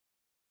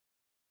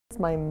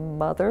My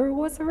mother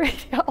was a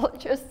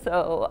radiologist,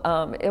 so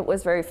it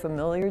was very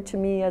familiar to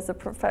me as a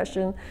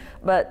profession.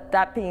 But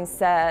that being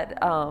said,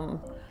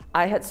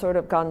 I had sort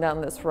of gone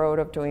down this road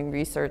of doing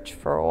research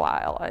for a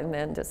while and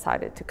then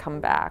decided to come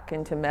back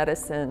into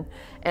medicine.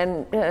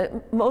 And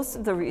most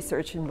of the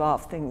research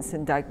involved things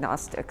in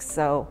diagnostics,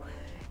 so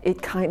it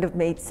kind of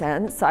made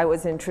sense. I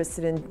was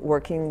interested in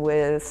working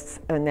with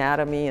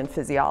anatomy and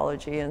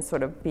physiology and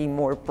sort of being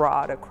more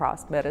broad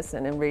across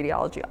medicine, and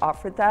radiology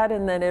offered that.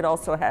 And then it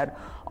also had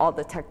all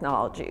the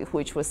technology,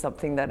 which was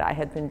something that I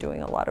had been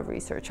doing a lot of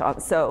research on.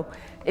 So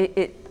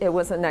it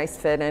was a nice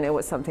fit, and it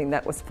was something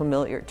that was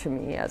familiar to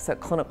me as a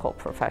clinical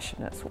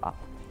profession as well.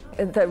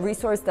 The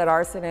resource that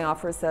RSNA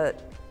offers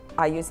that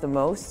I use the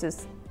most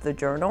is the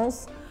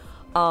journals.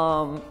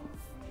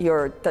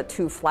 The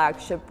two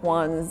flagship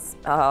ones,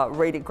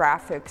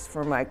 radiographics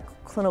for my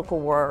clinical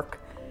work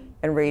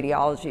and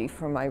radiology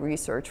for my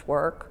research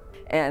work.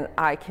 And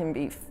I can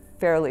be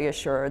fairly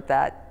assured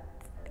that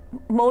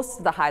most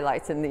of the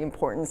highlights and the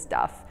important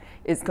stuff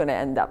is going to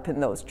end up in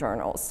those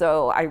journals.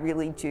 So I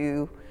really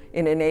do,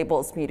 it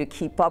enables me to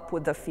keep up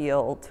with the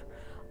field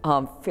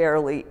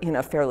in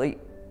a fairly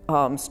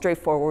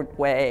straightforward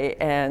way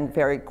and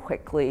very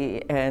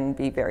quickly and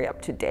be very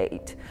up to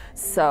date.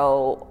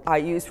 So I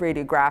use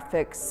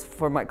radiographics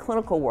for my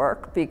clinical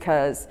work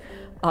because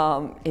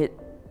it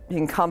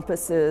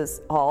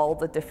encompasses all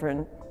the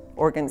different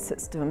organ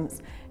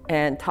systems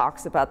and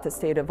talks about the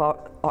state of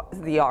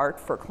the art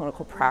for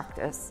clinical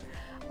practice.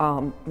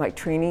 My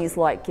trainees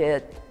like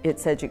it.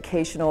 It's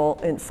educational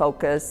in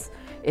focus.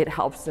 It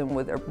helps them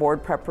with their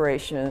board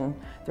preparation.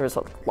 There's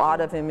a lot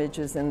of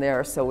images in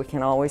there, so we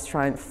can always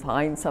try and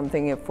find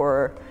something if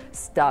we're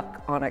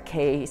stuck on a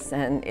case,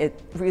 and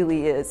it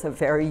really is a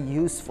very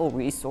useful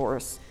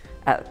resource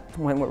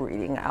when we're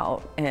reading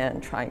out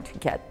and trying to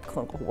get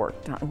clinical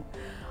work done.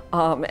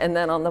 And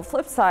then on the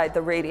flip side,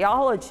 the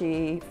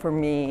radiology for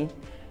me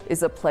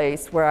is a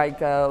place where I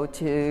go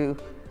to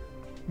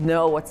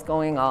know what's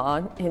going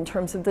on in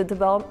terms of the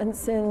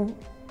developments in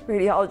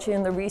radiology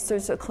and the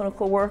research of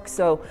clinical work.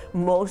 So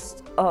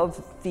most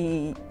of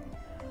the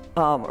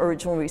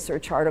original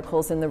research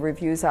articles and the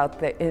reviews out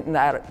there in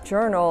that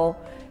journal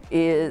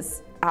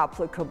is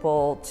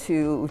applicable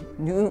to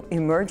new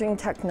emerging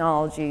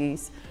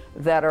technologies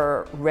that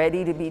are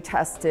ready to be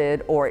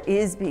tested or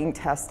is being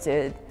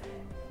tested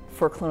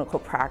for clinical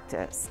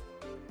practice.